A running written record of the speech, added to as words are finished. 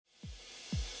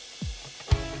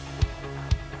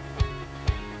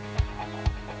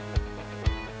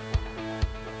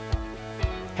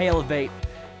Hey Elevate,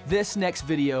 this next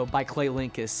video by Clay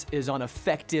Linkus is on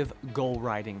effective goal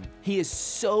writing. He is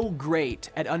so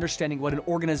great at understanding what an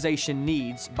organization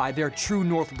needs by their true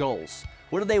north goals.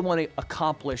 What do they want to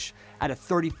accomplish at a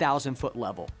 30,000 foot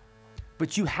level?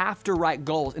 But you have to write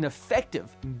goals and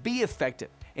be effective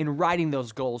in writing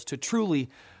those goals to truly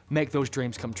make those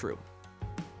dreams come true.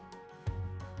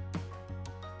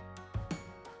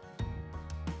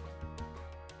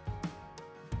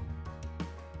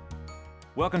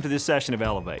 Welcome to this session of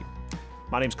Elevate.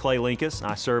 My name is Clay Linkus.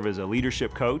 I serve as a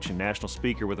leadership coach and national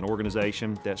speaker with an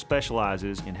organization that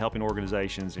specializes in helping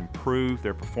organizations improve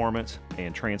their performance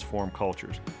and transform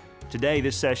cultures. Today,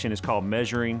 this session is called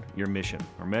Measuring Your Mission,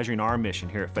 or Measuring Our Mission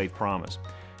here at Faith Promise.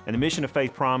 And the mission of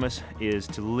Faith Promise is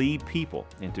to lead people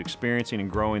into experiencing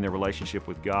and growing their relationship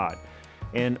with God.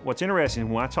 And what's interesting,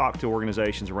 when I talk to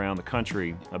organizations around the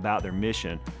country about their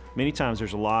mission, many times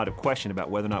there's a lot of question about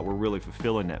whether or not we're really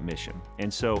fulfilling that mission.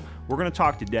 And so we're going to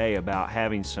talk today about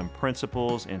having some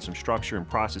principles and some structure and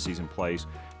processes in place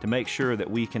to make sure that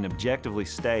we can objectively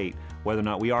state whether or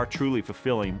not we are truly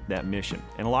fulfilling that mission.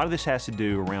 And a lot of this has to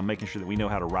do around making sure that we know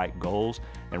how to write goals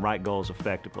and write goals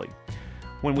effectively.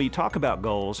 When we talk about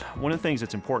goals, one of the things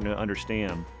that's important to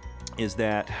understand is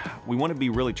that we want to be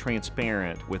really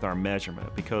transparent with our measurement,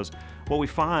 because what we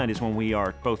find is when we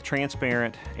are both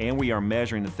transparent and we are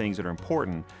measuring the things that are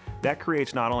important, that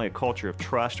creates not only a culture of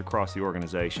trust across the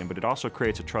organization, but it also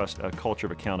creates a culture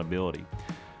of accountability.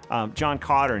 John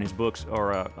Cotter in his books,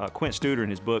 or Quint Studer in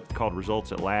his book called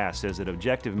Results at Last, says that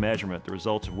objective measurement, the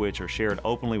results of which are shared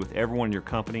openly with everyone in your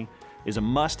company, is a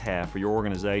must-have for your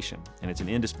organization, and it's an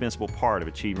indispensable part of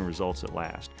achieving results at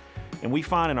last. And we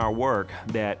find in our work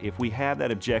that if we have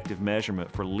that objective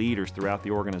measurement for leaders throughout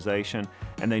the organization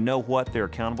and they know what they're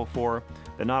accountable for,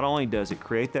 then not only does it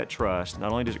create that trust,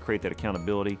 not only does it create that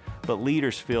accountability, but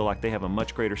leaders feel like they have a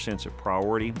much greater sense of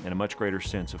priority and a much greater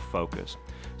sense of focus.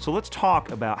 So let's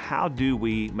talk about how do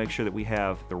we make sure that we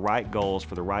have the right goals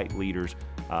for the right leaders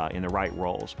in the right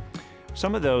roles.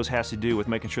 Some of those has to do with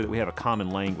making sure that we have a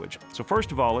common language. So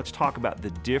first of all, let's talk about the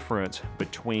difference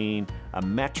between a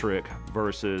metric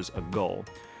versus a goal.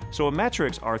 So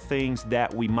metrics are things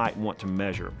that we might want to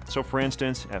measure. So for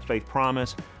instance, at Faith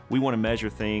Promise, we want to measure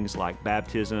things like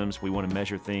baptisms, we want to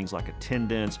measure things like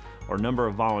attendance, or number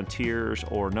of volunteers,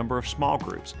 or number of small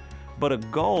groups. But a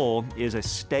goal is a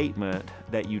statement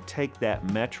that you take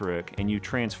that metric and you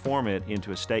transform it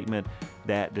into a statement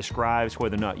that describes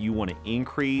whether or not you want to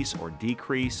increase or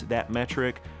decrease that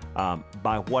metric.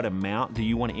 By what amount do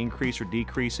you want to increase or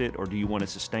decrease it, or do you want to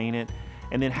sustain it?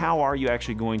 And then how are you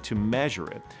actually going to measure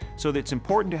it? So it's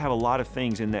important to have a lot of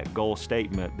things in that goal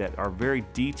statement that are very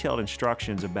detailed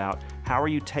instructions about how are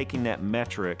you taking that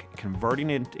metric, converting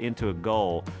it into a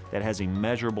goal that has a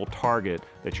measurable target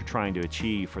that you're trying to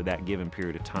achieve for that given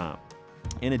period of time.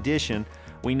 In addition,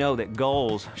 we know that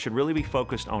goals should really be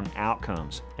focused on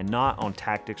outcomes and not on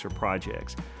tactics or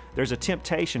projects. There's a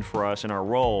temptation for us in our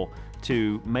role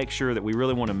to make sure that we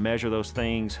really want to measure those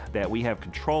things that we have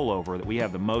control over, that we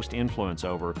have the most influence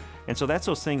over. And so that's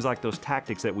those things like those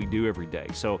tactics that we do every day.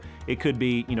 So it could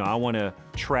be, I want to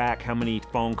track how many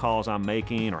phone calls I'm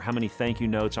making, or how many thank you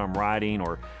notes I'm writing,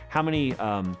 or how many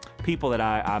people that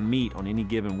I meet on any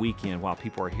given weekend while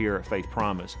people are here at Faith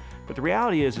Promise. But the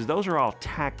reality is those are all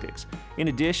tactics. In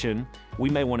addition, we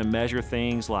may want to measure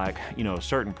things like,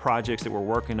 certain projects that we're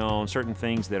working on, certain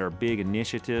things that are big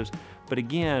initiatives. But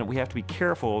again, we have to be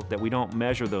careful that we don't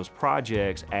measure those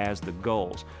projects as the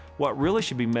goals. What really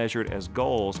should be measured as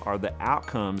goals are the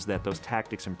outcomes that those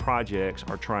tactics and projects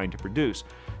are trying to produce.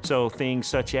 So things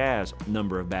such as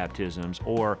number of baptisms,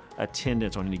 or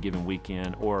attendance on any given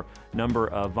weekend, or number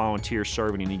of volunteers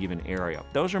serving in any given area.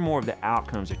 Those are more of the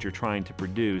outcomes that you're trying to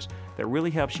produce that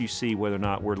really helps you see whether or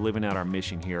not we're living out our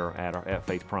mission here at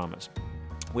Faith Promise.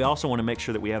 We also want to make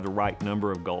sure that we have the right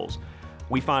number of goals.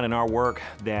 We find in our work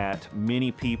that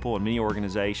many people and many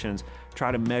organizations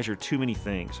try to measure too many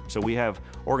things. So we have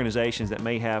organizations that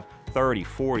may have 30,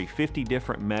 40, 50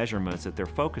 different measurements that they're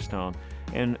focused on.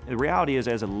 And the reality is,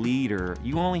 as a leader,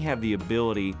 you only have the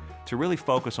ability to really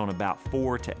focus on about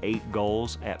 4 to 8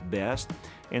 goals at best.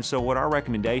 And so what our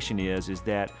recommendation is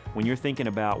that when you're thinking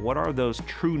about what are those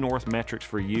true north metrics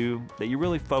for you, that you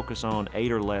really focus on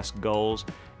 8 or less goals,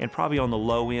 and probably on the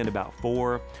low end about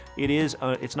 4.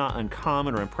 It's not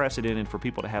uncommon or unprecedented for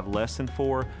people to have less than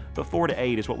 4, but 4 to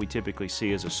 8 is what we typically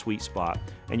see as a sweet spot.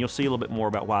 And you'll see a little bit more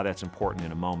about why that's important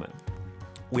in a moment.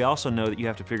 We also know that you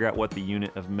have to figure out what the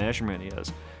unit of measurement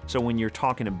is. So when you're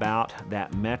talking about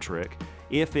that metric,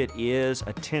 If it is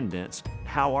attendance,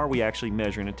 how are we actually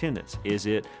measuring attendance? Is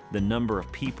it the number of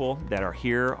people that are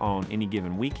here on any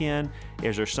given weekend?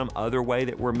 Is there some other way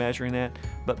that we're measuring that?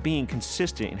 But being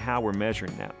consistent in how we're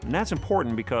measuring that. And that's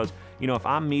important because, if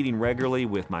I'm meeting regularly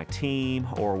with my team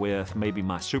or with maybe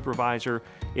my supervisor,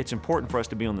 it's important for us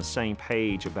to be on the same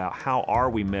page about how are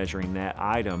we measuring that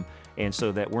item, and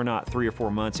so that we're not 3 or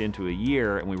 4 months into a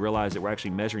year and we realize that we're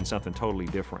actually measuring something totally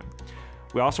different.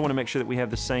 We also want to make sure that we have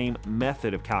the same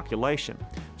method of calculation.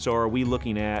 So are we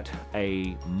looking at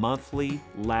a monthly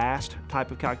last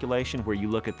type of calculation where you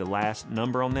look at the last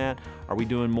number on that? Are we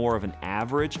doing more of an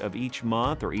average of each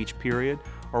month or each period?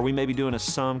 Or are we maybe doing a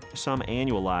some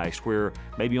annualized where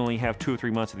maybe you only have 2 or 3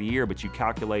 months of the year, but you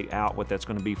calculate out what that's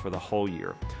going to be for the whole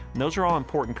year? And those are all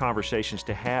important conversations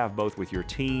to have both with your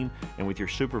team and with your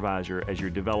supervisor as you're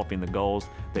developing the goals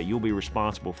that you'll be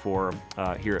responsible for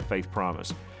here at Faith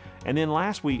Promise. And then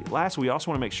last, we also want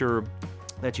to make sure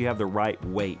that you have the right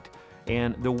weight.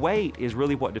 And the weight is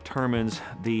really what determines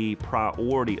the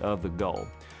priority of the goal.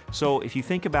 So if you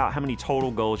think about how many total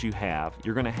goals you have,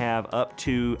 you're going to have up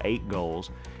to 8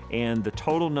 goals, and the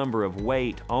total number of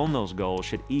weight on those goals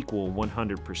should equal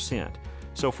 100%.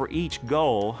 So for each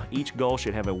goal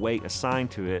should have a weight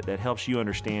assigned to it that helps you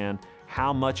understand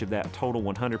how much of that total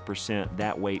 100%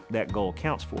 that goal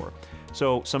counts for.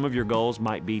 So some of your goals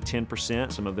might be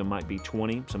 10%, some of them might be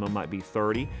 20, some of them might be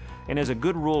 30. And as a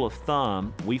good rule of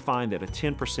thumb, we find that a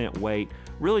 10% weight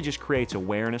really just creates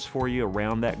awareness for you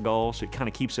around that goal, so it kind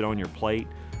of keeps it on your plate.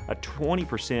 A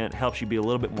 20% helps you be a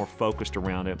little bit more focused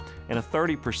around it, and a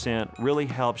 30% really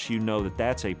helps you know that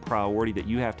that's a priority that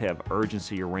you have to have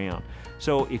urgency around.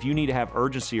 So if you need to have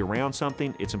urgency around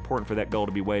something, it's important for that goal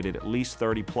to be weighted at least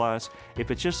 30 plus.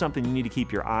 If it's just something you need to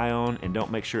keep your eye on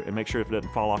and make sure if it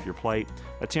doesn't fall off your plate,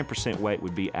 a 10% weight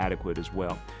would be adequate as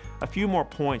well. A few more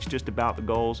points just about the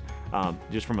goals,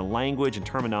 just from a language and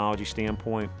terminology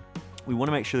standpoint. We want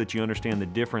to make sure that you understand the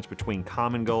difference between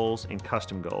common goals and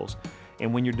custom goals.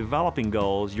 And when you're developing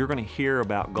goals, you're going to hear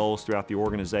about goals throughout the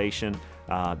organization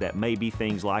that may be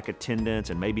things like attendance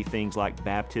and maybe things like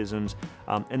baptisms.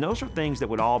 And those are things that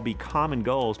would all be common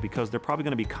goals because they're probably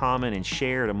going to be common and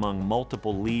shared among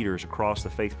multiple leaders across the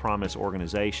Faith Promise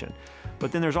organization.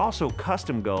 But then there's also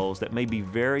custom goals that may be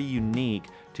very unique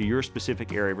to your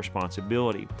specific area of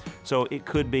responsibility. So it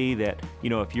could be that,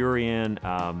 if you're in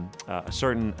a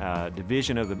certain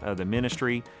division of the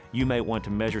ministry, you may want to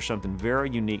measure something very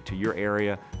unique to your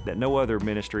area that no other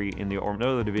ministry or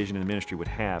no other division in the ministry would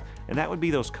have. And that would be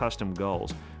those custom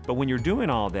goals. But when you're doing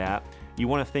all that, you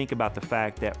want to think about the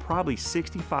fact that probably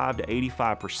 65 to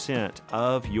 85%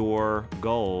 of your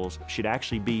goals should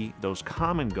actually be those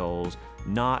common goals,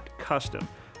 not custom.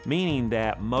 Meaning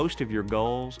that most of your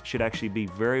goals should actually be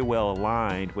very well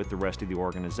aligned with the rest of the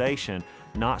organization,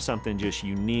 not something just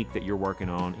unique that you're working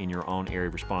on in your own area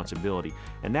of responsibility.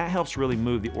 And that helps really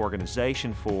move the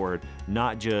organization forward,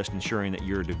 not just ensuring that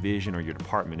your division or your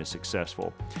department is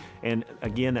successful. And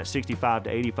again, that 65 to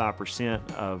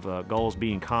 85% of goals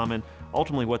being common,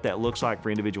 ultimately what that looks like for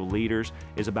individual leaders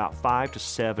is about 5 to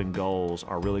 7 goals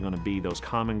are really going to be those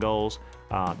common goals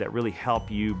that really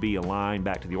help you be aligned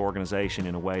back to the organization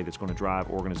in a way that's going to drive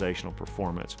organizational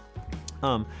performance.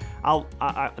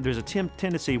 There's a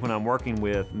tendency when I'm working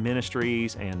with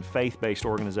ministries and faith-based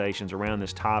organizations around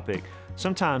this topic,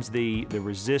 sometimes the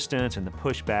resistance and the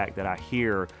pushback that I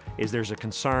hear is there's a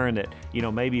concern that,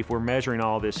 maybe if we're measuring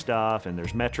all this stuff and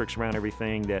there's metrics around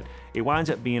everything, that it winds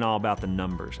up being all about the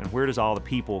numbers. And where does all the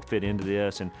people fit into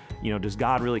this? And, does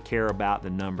God really care about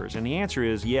the numbers? And the answer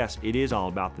is yes, it is all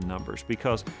about the numbers,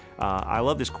 because I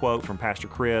love this quote from Pastor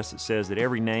Chris that says that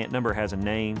every number has a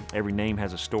name, every name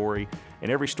has a story,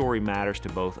 and every story matters to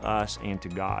both us and to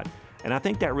God. And I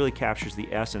think that really captures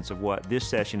the essence of what this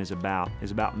session is about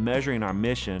measuring our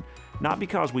mission, not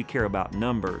because we care about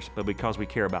numbers, but because we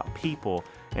care about people.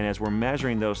 And as we're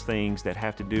measuring those things that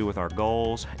have to do with our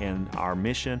goals and our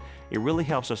mission, it really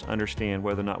helps us understand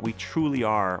whether or not we truly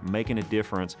are making a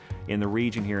difference in the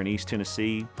region here in East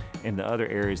Tennessee and the other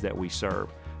areas that we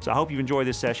serve. So I hope you've enjoyed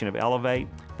this session of Elevate.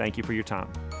 Thank you for your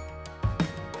time.